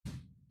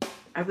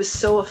I was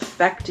so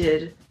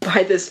affected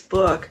by this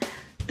book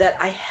that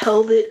I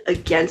held it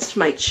against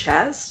my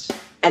chest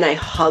and I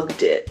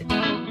hugged it.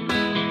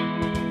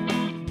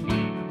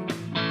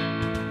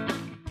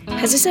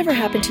 Has this ever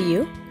happened to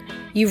you?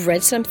 You've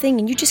read something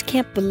and you just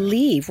can't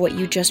believe what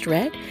you just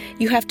read?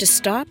 You have to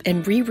stop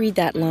and reread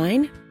that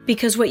line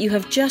because what you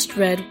have just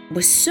read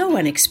was so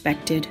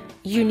unexpected,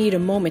 you need a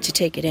moment to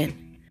take it in.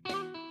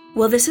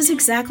 Well, this is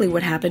exactly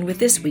what happened with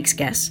this week's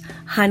guest,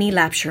 Hani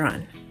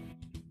Labsharan.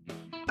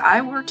 I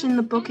worked in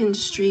the book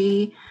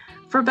industry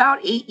for about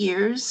 8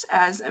 years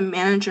as a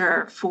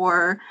manager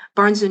for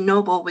Barnes &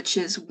 Noble, which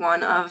is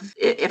one of,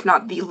 if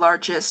not the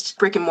largest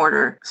brick and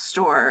mortar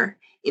store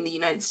in the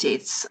United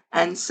States.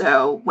 And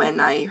so when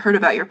I heard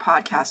about your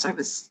podcast,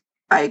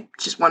 I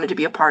just wanted to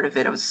be a part of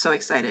it. I was so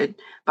excited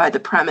by the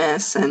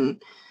premise,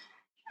 and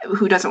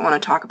who doesn't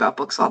want to talk about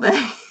books all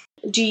day?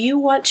 Do you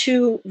want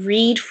to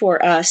read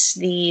for us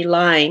the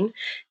line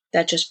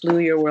that just blew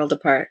your world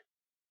apart?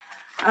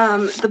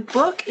 The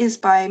book is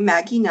by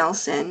Maggie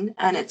Nelson,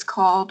 and it's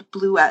called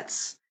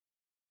Bluets.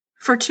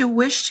 For to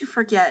wish to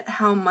forget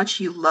how much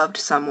you loved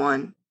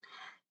someone,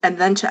 and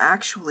then to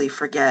actually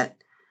forget,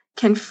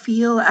 can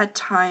feel at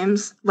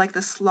times like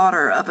the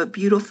slaughter of a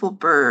beautiful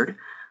bird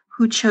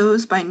who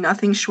chose by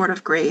nothing short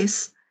of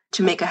grace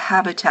to make a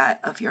habitat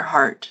of your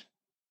heart.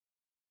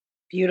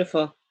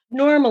 Beautiful.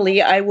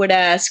 Normally, I would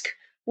ask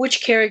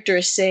which character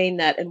is saying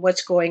that and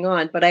what's going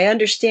on, but I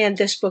understand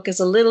this book is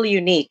a little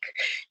unique.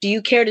 Do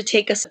you care to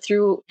take us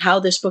through how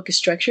this book is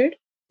structured?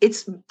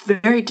 It's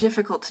very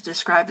difficult to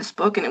describe this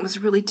book, and it was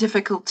really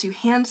difficult to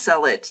hand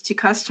sell it to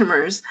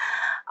customers.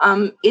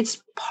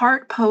 It's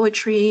part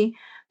poetry,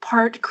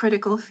 part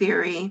critical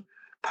theory,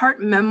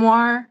 part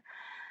memoir.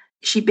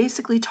 She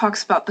basically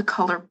talks about the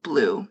color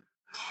blue.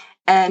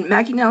 And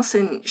Maggie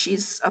Nelson,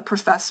 she's a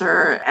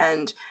professor,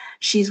 and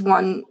she's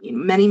won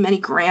many, many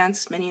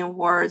grants, many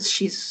awards.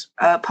 She's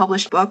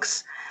published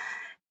books.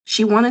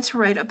 She wanted to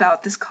write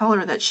about this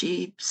color that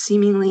she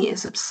seemingly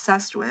is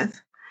obsessed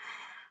with.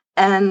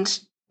 And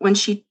when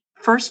she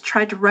first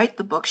tried to write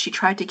the book, she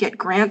tried to get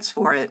grants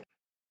for it,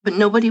 but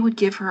nobody would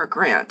give her a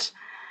grant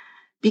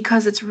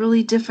because it's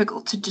really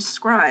difficult to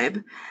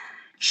describe.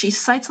 She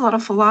cites a lot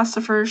of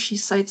philosophers, she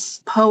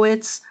cites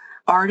poets,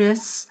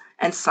 artists,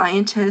 and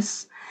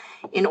scientists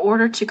in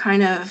order to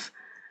kind of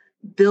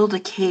build a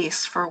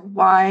case for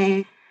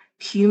why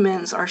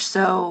humans are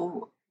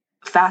so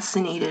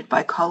fascinated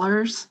by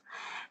colors.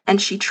 And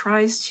she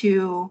tries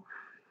to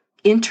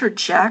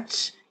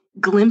interject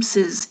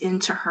glimpses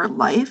into her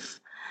life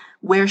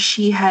where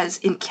she has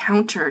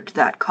encountered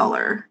that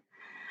color.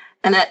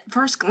 And at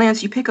first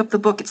glance, you pick up the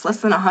book, it's less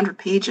than 100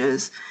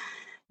 pages.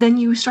 Then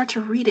you start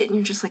to read it and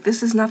you're just like,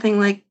 this is nothing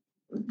like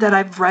that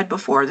I've read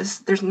before.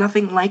 There's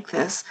nothing like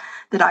this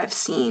that I've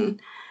seen.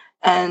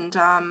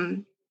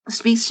 And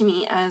speaks to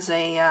me as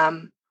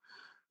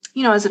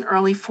as an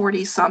early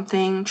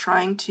 40-something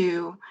trying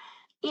to,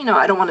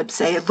 I don't want to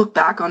say look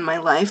back on my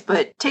life,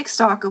 but take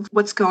stock of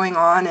what's going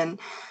on and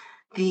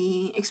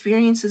the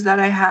experiences that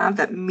I have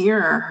that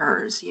mirror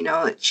hers.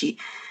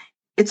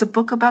 It's a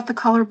book about the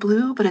color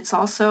blue, but it's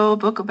also a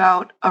book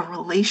about a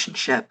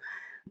relationship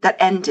that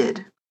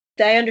ended.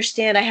 I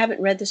understand, I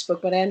haven't read this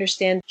book, but I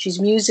understand she's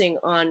musing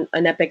on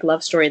an epic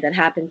love story that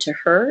happened to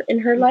her in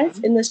her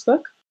life in this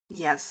book.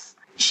 Yes.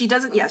 She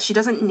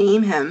doesn't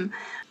name him.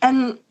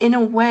 And in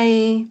a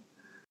way,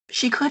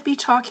 she could be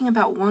talking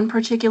about one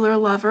particular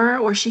lover,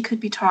 or she could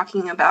be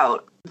talking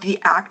about the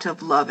act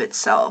of love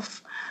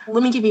itself.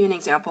 Let me give you an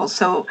example.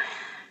 So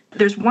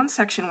there's one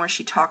section where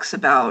she talks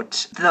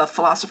about the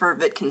philosopher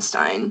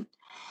Wittgenstein,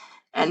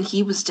 and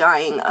he was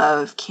dying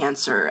of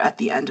cancer at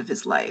the end of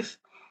his life.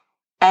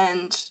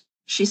 And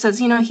she says,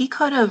 he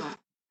could have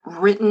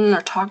written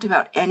or talked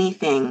about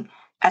anything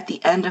at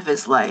the end of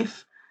his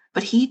life,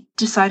 but he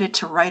decided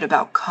to write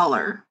about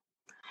color.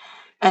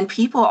 And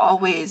people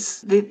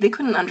always, they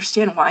couldn't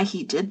understand why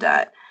he did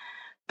that.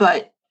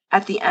 But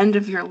at the end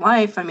of your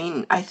life,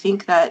 I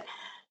think that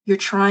you're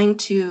trying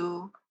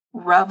to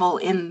revel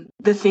in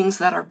the things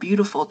that are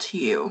beautiful to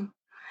you.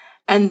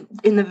 And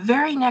in the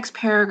very next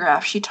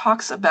paragraph, she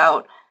talks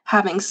about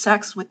having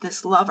sex with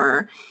this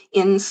lover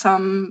in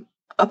some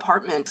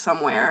apartment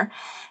somewhere,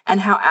 and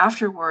how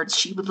afterwards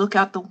she would look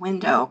out the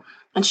window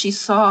and she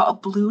saw a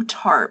blue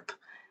tarp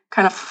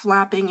kind of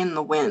flapping in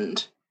the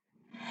wind.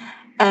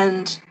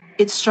 And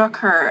it struck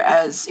her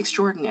as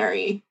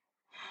extraordinary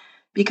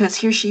because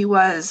here she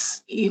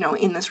was,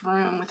 in this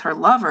room with her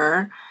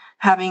lover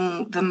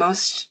having the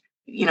most,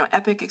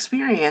 epic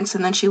experience.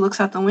 And then she looks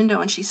out the window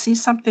and she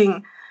sees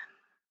something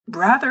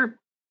rather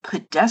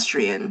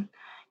pedestrian.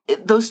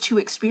 Those two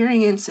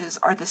experiences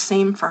are the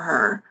same for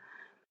her.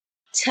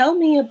 Tell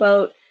me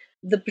about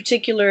the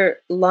particular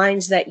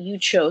lines that you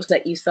chose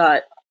that you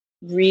thought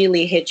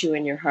really hit you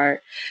in your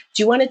heart.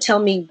 Do you want to tell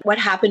me what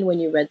happened when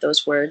you read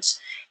those words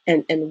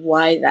and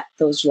why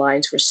those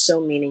lines were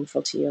so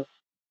meaningful to you?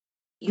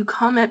 You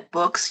come at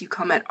books, you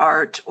come at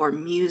art or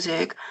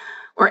music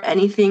or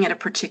anything at a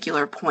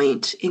particular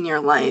point in your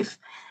life.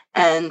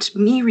 And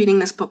me reading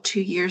this book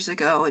 2 years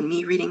ago and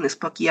me reading this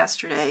book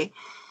yesterday,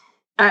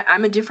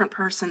 I'm a different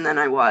person than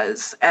I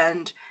was.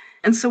 And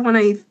so when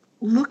I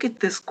look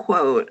at this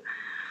quote,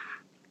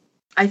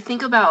 I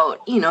think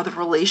about, the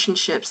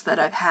relationships that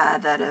I've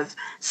had that have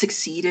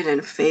succeeded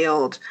and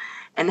failed,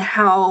 and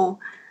how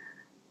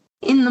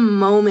in the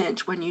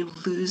moment when you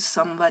lose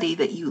somebody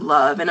that you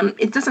love, and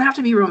it doesn't have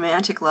to be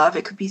romantic love,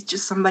 it could be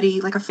just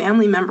somebody like a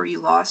family member you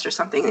lost or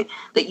something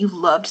that you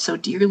loved so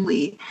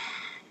dearly,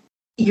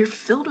 you're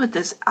filled with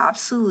this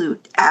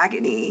absolute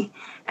agony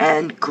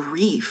and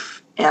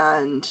grief,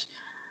 and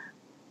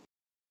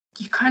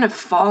you kind of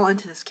fall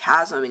into this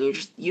chasm, and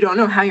you don't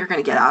know how you're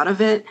going to get out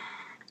of it.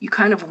 You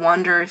kind of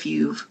wonder if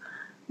you've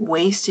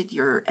wasted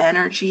your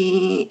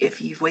energy, if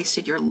you've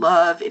wasted your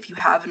love, if you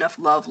have enough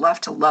love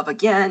left to love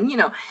again.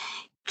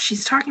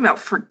 She's talking about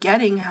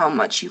forgetting how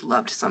much you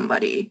loved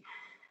somebody.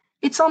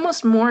 It's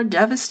almost more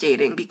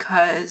devastating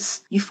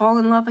because you fall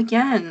in love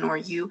again, or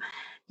you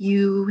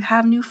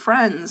have new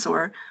friends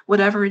or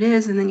whatever it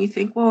is, and then you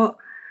think, well,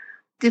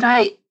 did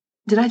I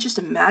just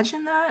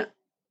imagine that?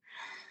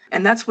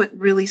 And that's what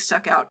really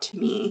stuck out to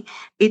me.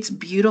 It's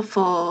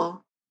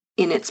beautiful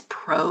in its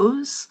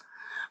prose,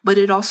 but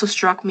it also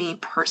struck me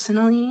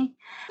personally.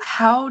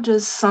 How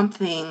does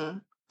something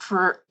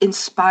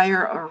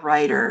inspire a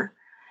writer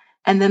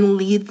and then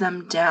lead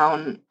them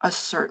down a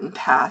certain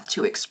path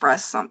to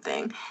express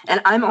something?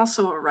 And I'm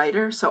also a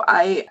writer, so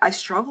I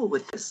struggle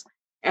with this.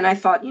 And I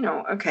thought,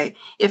 okay,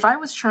 if I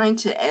was trying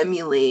to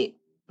emulate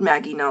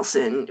Maggie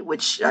Nelson,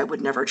 which I would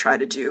never try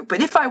to do,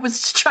 but if I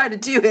was to try to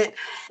do it,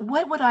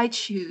 what would I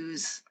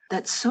choose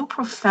that's so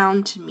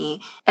profound to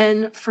me?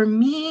 And for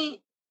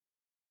me,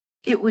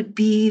 it would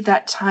be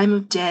that time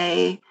of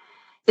day.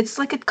 It's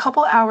like a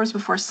couple hours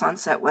before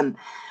sunset when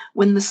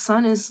the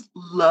sun is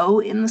low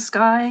in the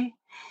sky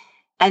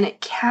and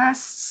it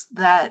casts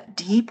that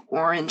deep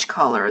orange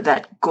color,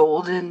 that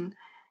golden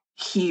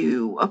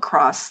hue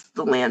across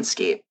the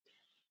landscape.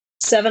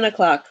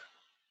 7:00.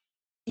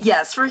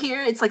 Yes, for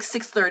here it's like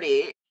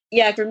 6:30.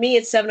 Yeah, for me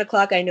it's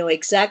 7:00. I know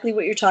exactly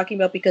what you're talking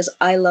about because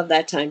I love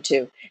that time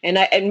too. And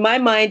in my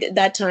mind,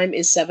 that time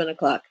is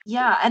 7:00.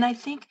 Yeah, and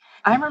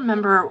I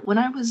remember when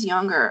I was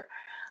younger,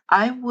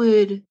 I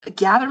would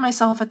gather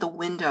myself at the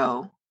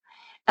window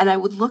and I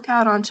would look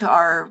out onto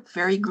our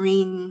very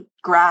green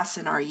grass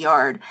in our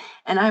yard,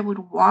 and I would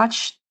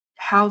watch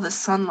how the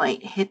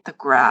sunlight hit the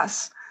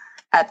grass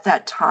at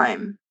that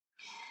time.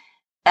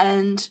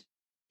 And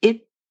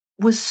it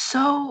was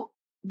so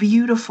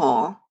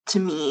beautiful to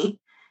me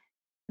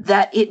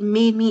that it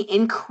made me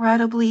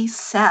incredibly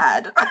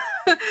sad.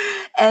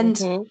 And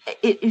Mhm.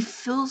 it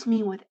fills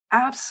me with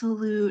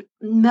absolute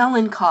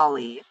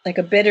melancholy. Like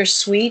a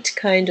bittersweet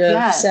kind of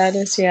Yes.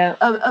 sadness, yeah.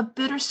 A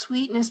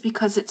bittersweetness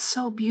because it's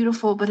so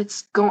beautiful, but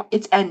it's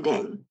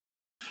ending.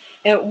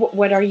 And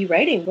what are you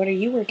writing? What are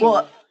you working on?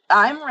 Well,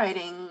 I'm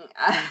writing.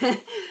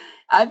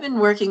 I've been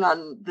working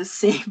on the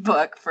same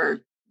book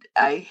for,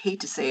 I hate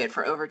to say it,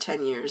 for over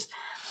 10 years.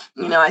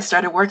 I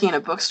started working in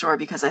a bookstore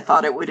because I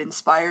thought it would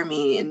inspire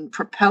me and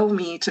propel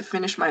me to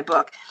finish my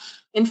book.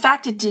 In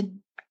fact, it did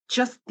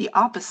just the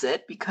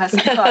opposite because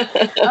I thought,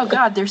 oh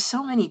God, there's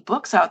so many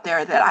books out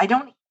there that I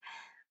don't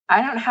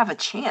have a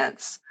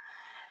chance.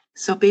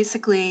 So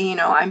basically,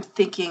 I'm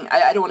thinking,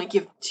 I don't want to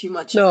give too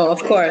much No, away, of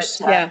course,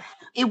 but yeah.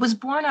 it was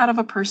born out of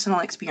a personal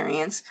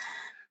experience.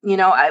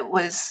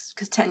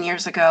 Because 10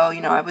 years ago,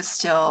 I was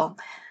still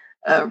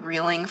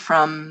reeling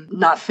from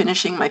not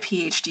finishing my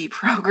PhD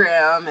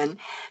program and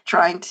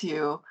trying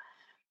to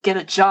get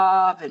a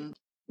job, and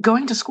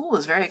going to school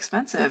is very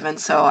expensive. And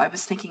so I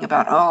was thinking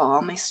about,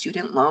 all my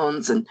student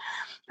loans. And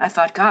I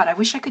thought, God, I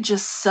wish I could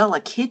just sell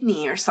a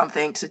kidney or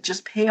something to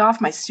just pay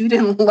off my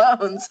student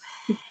loans.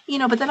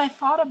 But then I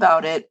thought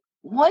about it.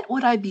 What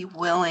would I be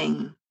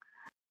willing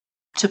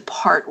to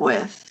part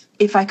with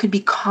if I could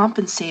be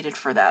compensated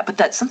for that? But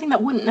that's something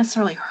that wouldn't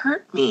necessarily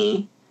hurt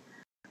me.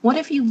 What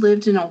if you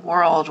lived in a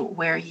world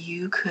where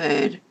you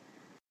could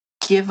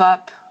give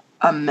up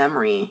a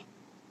memory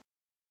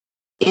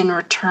in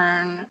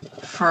return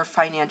for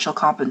financial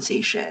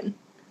compensation?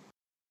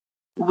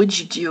 Would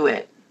you do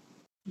it?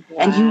 Wow.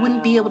 And you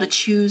wouldn't be able to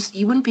choose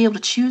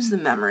the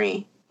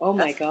memory. Oh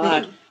my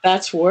God,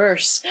 that's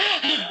worse.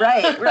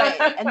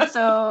 Right. And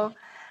so,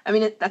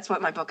 that's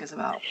what my book is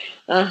about.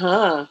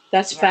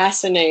 That's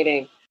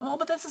fascinating. Well,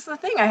 but this is the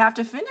thing. I have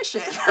to finish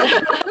it.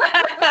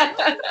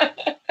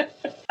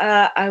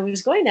 I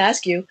was going to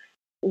ask you,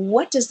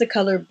 what does the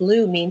color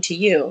blue mean to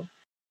you?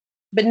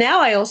 But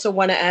now I also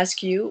want to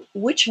ask you,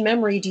 which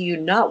memory do you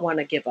not want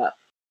to give up?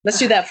 Let's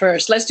do that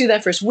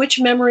first. Which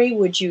memory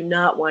would you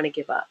not want to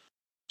give up?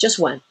 Just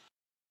one.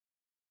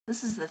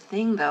 This is the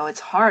thing, though. It's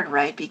hard,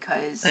 right?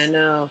 Because I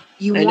know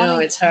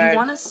it's hard. You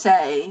want to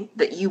say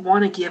that you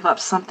want to give up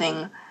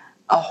something,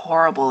 a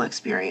horrible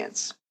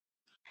experience.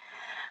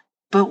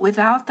 But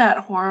without that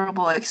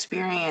horrible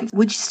experience,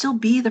 would you still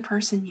be the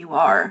person you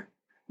are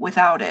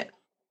without it?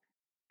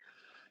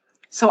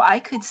 So I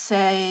could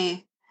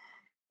say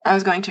I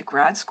was going to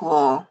grad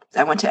school.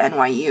 I went to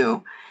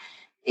NYU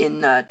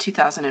in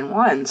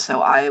 2001.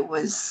 So I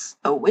was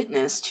a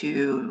witness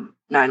to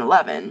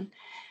 9/11.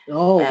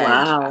 Oh, And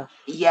wow.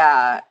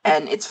 yeah,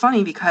 and it's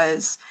funny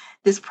because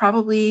this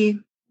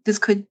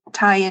could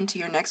tie into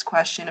your next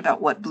question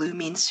about what blue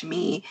means to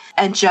me.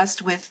 And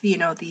just with,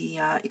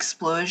 the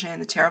explosion,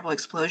 the terrible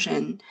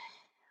explosion.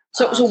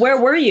 So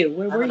where were you?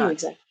 Where were you Lebanon.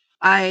 exactly?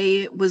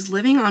 I was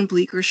living on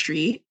Bleecker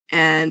Street,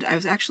 and I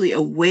was actually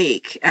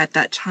awake at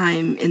that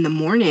time in the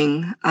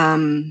morning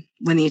when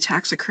the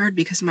attacks occurred,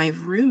 because my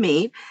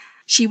roommate,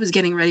 she was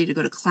getting ready to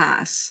go to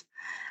class.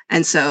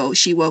 And so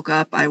she woke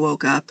up, I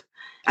woke up.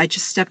 I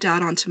just stepped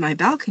out onto my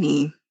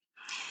balcony,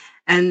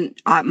 and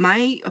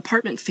my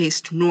apartment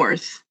faced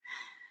north.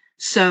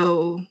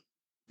 So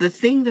the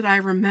thing that I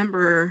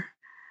remember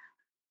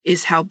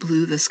is how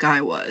blue the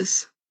sky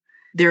was.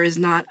 There is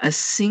not a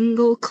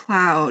single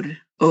cloud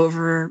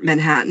over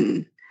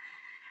Manhattan.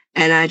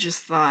 And I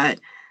just thought,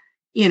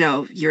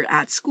 you're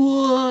at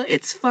school,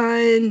 it's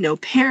fun, no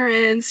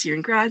parents, you're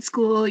in grad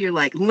school, you're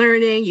like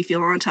learning, you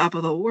feel on top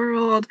of the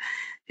world.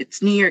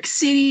 It's New York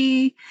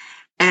City.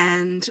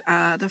 And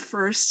the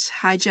first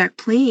hijacked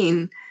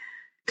plane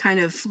kind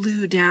of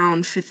flew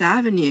down Fifth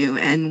Avenue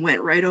and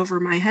went right over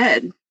my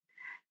head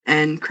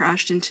and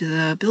crashed into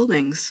the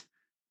buildings.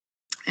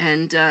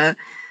 And,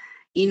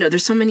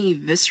 there's so many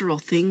visceral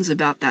things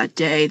about that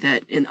day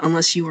that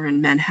unless you were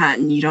in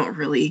Manhattan, you don't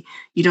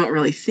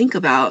really think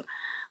about,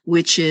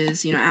 which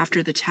is,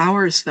 after the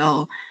towers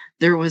fell,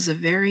 there was a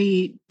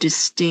very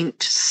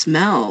distinct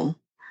smell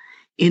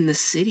in the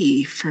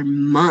city for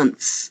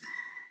months.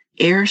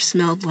 Air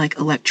smelled like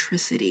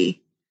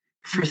electricity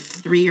for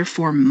 3 or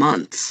 4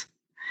 months.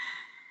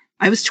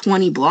 I was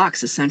 20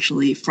 blocks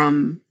essentially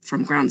from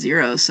ground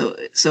zero. So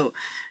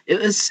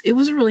it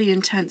was a really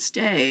intense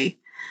day.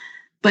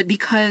 But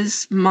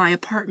because my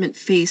apartment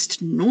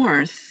faced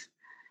north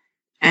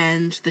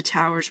and the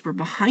towers were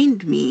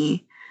behind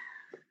me,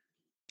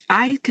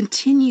 I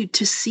continued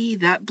to see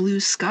that blue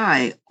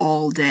sky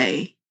all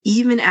day,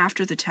 even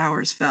after the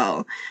towers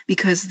fell,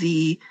 because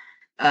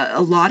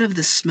a lot of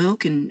the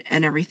smoke and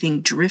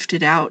everything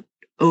drifted out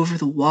over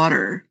the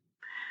water.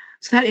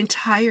 So that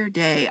entire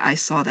day, I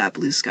saw that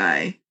blue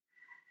sky,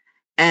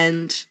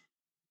 and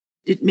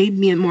it made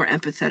me a more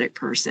empathetic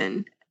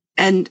person.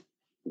 And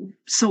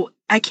so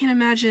I can't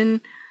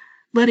imagine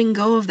letting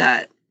go of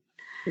that.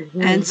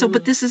 Mm-hmm. And so,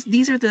 but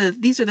these are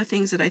the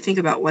things that I think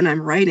about when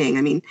I'm writing.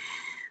 I mean,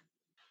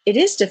 it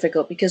is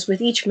difficult because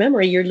with each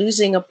memory, you're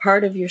losing a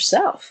part of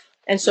yourself.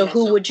 And so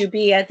who would you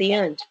be at the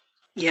end?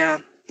 Yeah,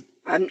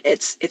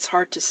 it's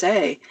hard to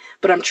say,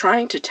 but I'm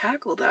trying to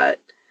tackle that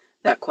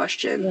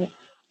question.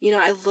 Yeah.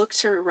 I look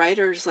to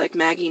writers like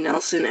Maggie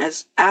Nelson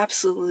as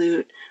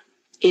absolute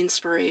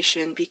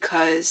inspiration,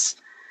 because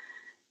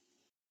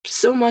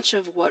so much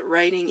of what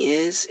writing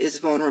is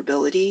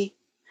vulnerability.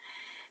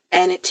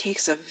 And it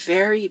takes a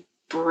very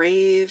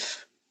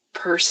brave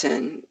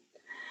person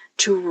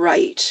to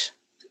write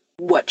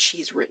what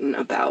she's written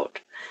about,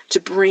 to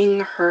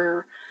bring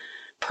her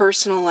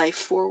personal life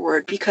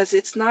forward, because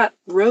it's not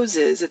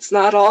roses. It's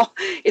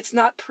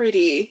not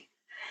pretty.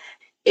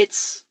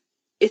 It's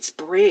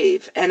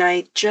brave. And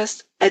I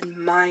just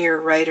admire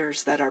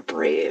writers that are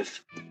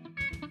brave.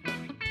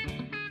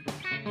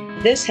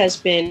 This has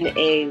been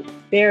a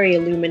very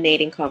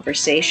illuminating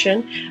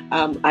conversation.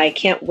 I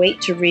can't wait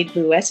to read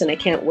Bluets, and I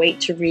can't wait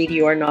to read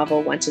your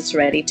novel once it's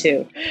ready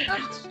too.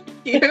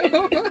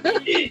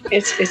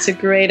 It's a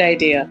great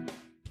idea.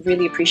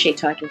 Really appreciate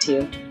talking to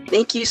you.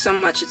 Thank you so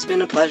much. It's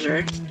been a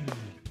pleasure.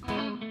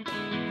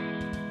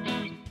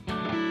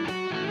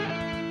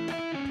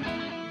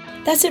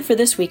 That's it for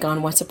this week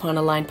on Once Upon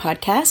a Line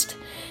podcast.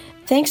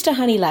 Thanks to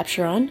Honey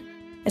Lapcheron.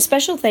 A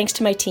special thanks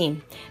to my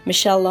team,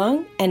 Michelle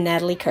Long and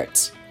Natalie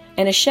Kurtz.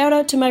 And a shout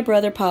out to my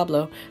brother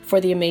Pablo for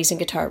the amazing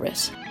guitar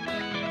riffs.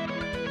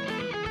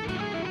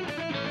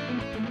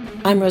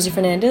 I'm Rosie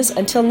Fernandez.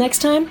 Until next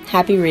time,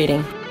 happy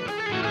reading.